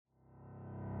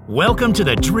Welcome to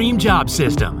the Dream Job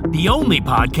System, the only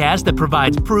podcast that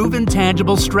provides proven,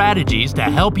 tangible strategies to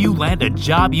help you land a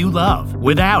job you love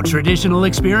without traditional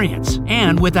experience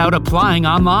and without applying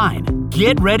online.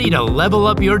 Get ready to level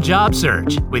up your job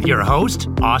search with your host,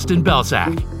 Austin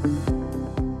Belczak.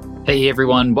 Hey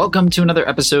everyone, welcome to another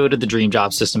episode of the Dream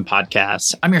Job System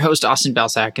podcast. I'm your host, Austin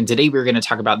Belczak, and today we're going to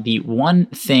talk about the one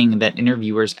thing that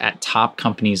interviewers at top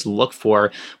companies look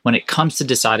for when it comes to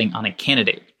deciding on a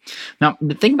candidate. Now,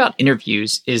 the thing about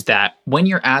interviews is that when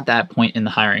you're at that point in the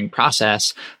hiring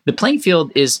process, the playing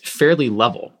field is fairly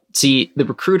level. See, the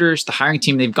recruiters, the hiring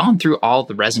team, they've gone through all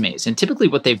the resumes. And typically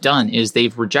what they've done is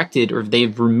they've rejected or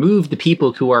they've removed the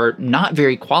people who are not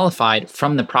very qualified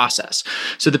from the process.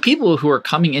 So the people who are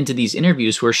coming into these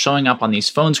interviews, who are showing up on these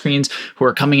phone screens, who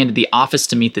are coming into the office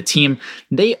to meet the team,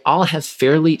 they all have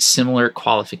fairly similar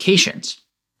qualifications.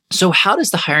 So how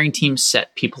does the hiring team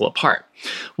set people apart?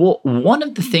 Well, one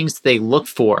of the things that they look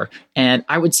for, and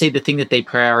I would say the thing that they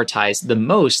prioritize the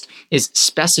most, is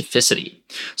specificity.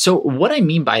 So what I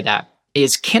mean by that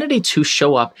is candidates who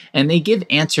show up and they give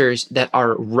answers that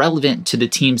are relevant to the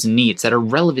team's needs, that are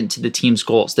relevant to the team's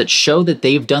goals, that show that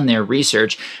they've done their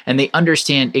research and they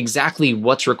understand exactly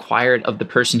what's required of the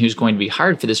person who's going to be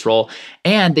hired for this role,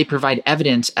 and they provide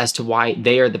evidence as to why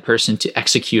they are the person to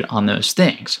execute on those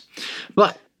things.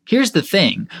 But here's the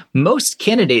thing. Most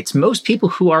candidates, most people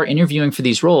who are interviewing for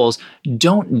these roles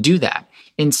don't do that.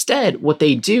 Instead, what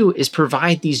they do is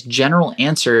provide these general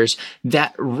answers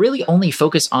that really only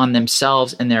focus on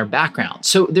themselves and their background.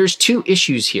 So there's two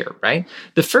issues here, right?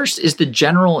 The first is the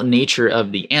general nature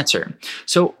of the answer.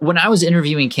 So when I was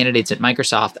interviewing candidates at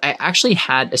Microsoft, I actually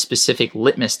had a specific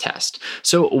litmus test.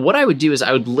 So what I would do is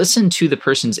I would listen to the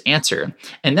person's answer,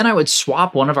 and then I would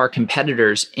swap one of our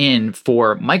competitors in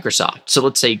for Microsoft. So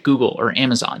let's say Google or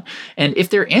Amazon. And if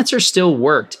their answer still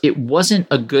worked, it wasn't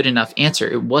a good enough answer.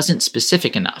 It wasn't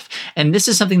specific enough. And this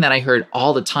is something that I heard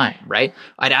all the time, right?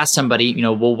 I'd ask somebody,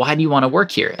 well, why do you want to work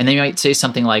here? And they might say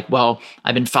something like, well,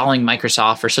 I've been following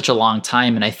Microsoft for such a long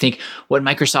time. And I think what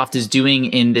Microsoft is doing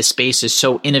in this space is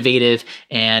so innovative.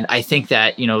 And I think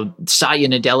that, Satya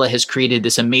Nadella has created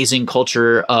this amazing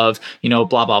culture of,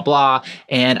 blah, blah, blah.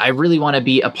 And I really want to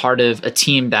be a part of a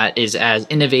team that is as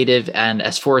innovative and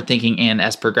as forward thinking and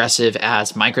as progressive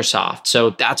as Microsoft. So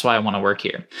that's why I want to work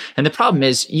here. And the problem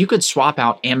is you could swap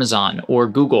out Amazon or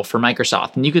Google for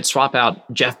Microsoft, and you could swap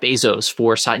out Jeff Bezos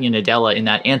for Satya Nadella in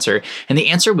that answer, and the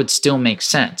answer would still make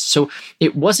sense. So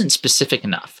it wasn't specific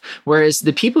enough. Whereas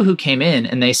the people who came in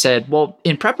and they said, well,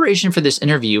 in preparation for this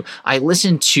interview, I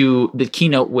listened to the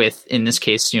keynote with, in this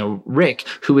case, Rick,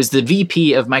 who is the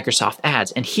VP of Microsoft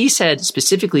Ads. And he said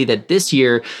specifically that this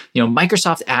year,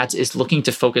 Microsoft Ads is looking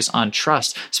to focus on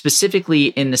trust, specifically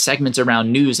in the segments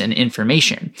around news and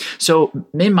information. So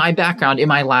in my background, in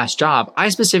my last job, I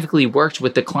specifically worked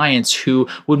with the clients who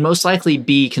would most likely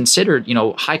be considered,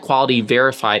 high quality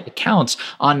verified accounts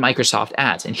on Microsoft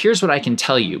Ads. And here's what I can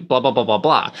tell you, blah, blah, blah, blah,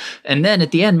 blah. And then at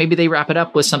the end, maybe they wrap it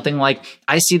up with something like,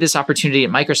 I see this opportunity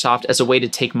at Microsoft as a way to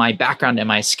take my background and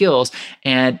my skills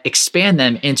and expand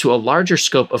them into a larger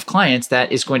scope of clients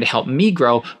that is going to help me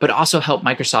grow, but also help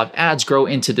Microsoft Ads grow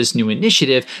into this new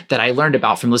initiative that I learned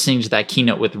about from listening to that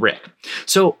keynote with Rick.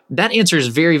 So that answer is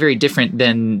very, very different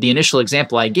than the initial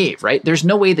example I gave, right? There's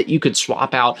no way that you could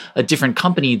swap out a different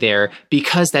company there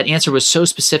because that answer was so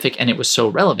specific and it was so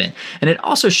relevant. And it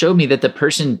also showed me that the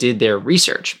person did their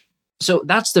research. So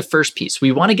that's the first piece.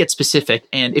 We want to get specific.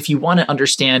 And if you want to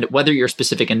understand whether you're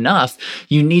specific enough,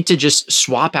 you need to just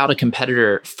swap out a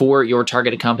competitor for your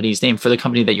targeted company's name, for the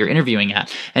company that you're interviewing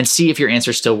at, and see if your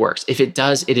answer still works. If it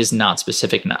does, it is not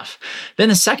specific enough. Then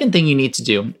the second thing you need to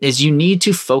do is you need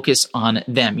to focus on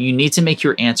them. You need to make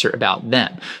your answer about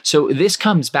them. So this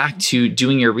comes back to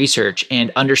doing your research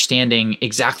and understanding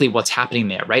exactly what's happening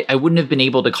there, right? I wouldn't have been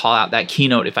able to call out that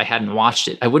keynote if I hadn't watched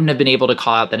it. I wouldn't have been able to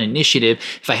call out that initiative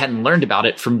if I hadn't learned about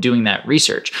it from doing that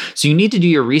research. So you need to do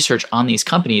your research on these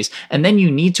companies, and then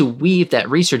you need to weave that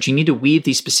research. You need to weave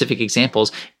these specific examples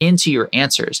into your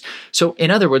answers. So in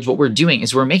other words, what we're doing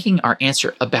is we're making our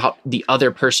answer about the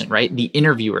other person, right? The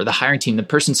interviewer, the hiring team, the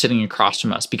person sitting across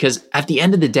from us. Because at the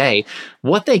end of the day,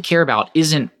 what they care about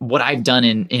isn't what I've done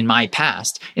in my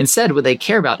past. Instead, what they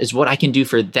care about is what I can do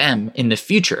for them in the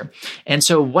future. And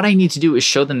so what I need to do is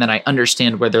show them that I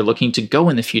understand where they're looking to go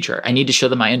in the future. I need to show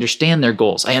them I understand their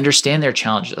goals. I understand understand their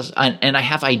challenges, and I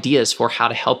have ideas for how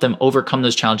to help them overcome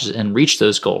those challenges and reach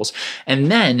those goals.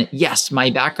 And then, yes, my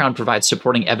background provides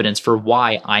supporting evidence for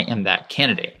why I am that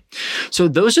candidate. So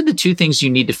those are the two things you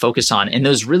need to focus on, and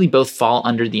those really both fall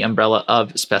under the umbrella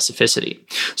of specificity.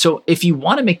 So if you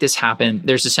want to make this happen,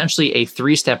 there's essentially a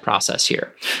 3-step process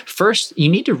here. First, you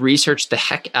need to research the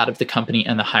heck out of the company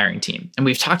and the hiring team. And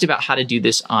we've talked about how to do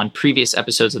this on previous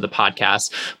episodes of the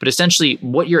podcast, but essentially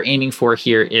what you're aiming for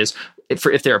here is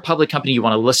if they're a public company, you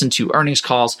want to listen to earnings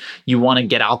calls, you want to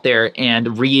get out there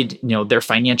and read, their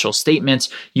financial statements,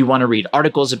 you want to read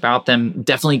articles about them.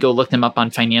 Definitely go look them up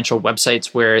on financial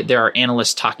websites where there are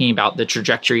analysts talking about the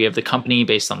trajectory of the company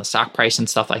based on the stock price and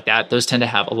stuff like that. Those tend to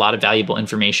have a lot of valuable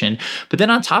information. But then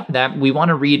on top of that, we want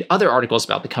to read other articles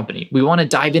about the company. We want to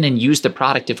dive in and use the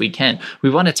product if we can. We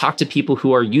want to talk to people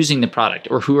who are using the product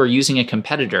or who are using a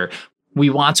competitor. We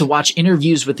want to watch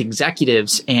interviews with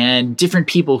executives and different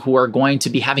people who are going to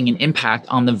be having an impact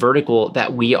on the vertical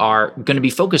that we are going to be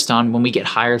focused on when we get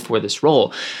hired for this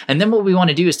role. And then what we want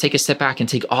to do is take a step back and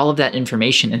take all of that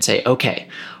information and say, okay,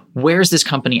 where's this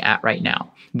company at right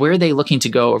now? Where are they looking to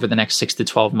go over the next 6 to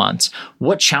 12 months?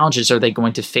 What challenges are they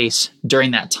going to face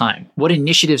during that time? What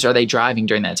initiatives are they driving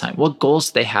during that time? What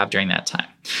goals do they have during that time?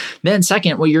 Then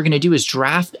second, what you're going to do is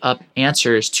draft up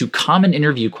answers to common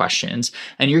interview questions,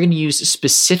 and you're going to use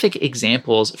specific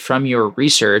examples from your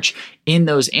research in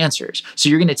those answers. So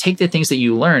you're going to take the things that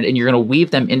you learned and you're going to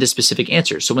weave them into specific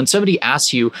answers. So when somebody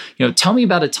asks you, tell me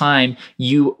about a time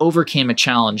you overcame a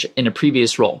challenge in a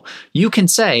previous role, you can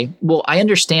say, well, I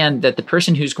understand that the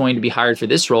person who's going to be hired for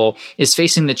this role is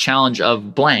facing the challenge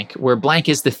of blank, where blank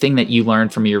is the thing that you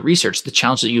learned from your research, the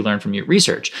challenge that you learned from your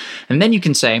research. And then you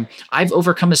can say, I've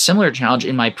overcome a similar challenge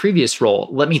in my previous role.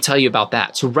 Let me tell you about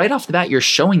that. So right off the bat, you're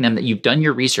showing them that you've done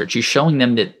your research. You're showing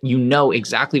them that you know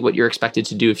exactly what you're expected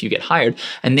to do if you get hired.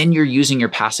 And then you're using your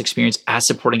past experience as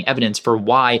supporting evidence for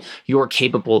why you're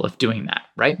capable of doing that,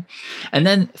 right? And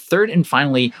then third and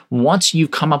finally, once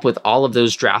you've come up with all of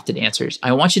those drafted answers,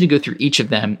 I want you to go through each of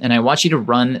them and I want you to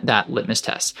run that litmus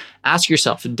test. Ask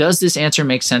yourself, does this answer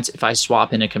make sense if I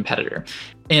swap in a competitor?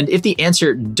 And if the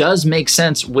answer does make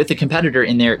sense with a competitor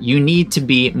in there, you need to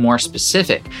be more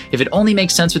specific. If it only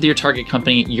makes sense with your target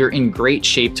company, you're in great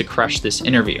shape to crush this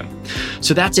interview.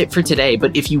 So that's it for today.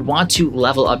 But if you want to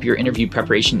level up your interview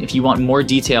preparation, if you want more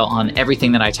detail on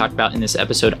everything that I talked about in this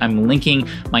episode, I'm linking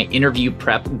my interview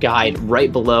prep guide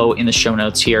right below in the show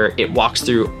notes here. It walks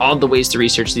through all the ways to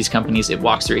research these companies. It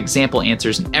walks through example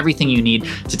answers and everything you need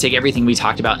to take everything we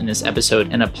talked about in this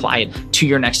episode and apply it to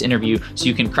your next interview so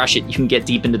you can crush it, you can get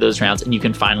deep into those rounds, and you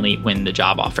can finally win the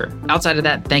job offer. Outside of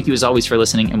that, thank you as always for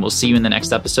listening, and we'll see you in the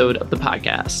next episode of the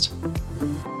podcast.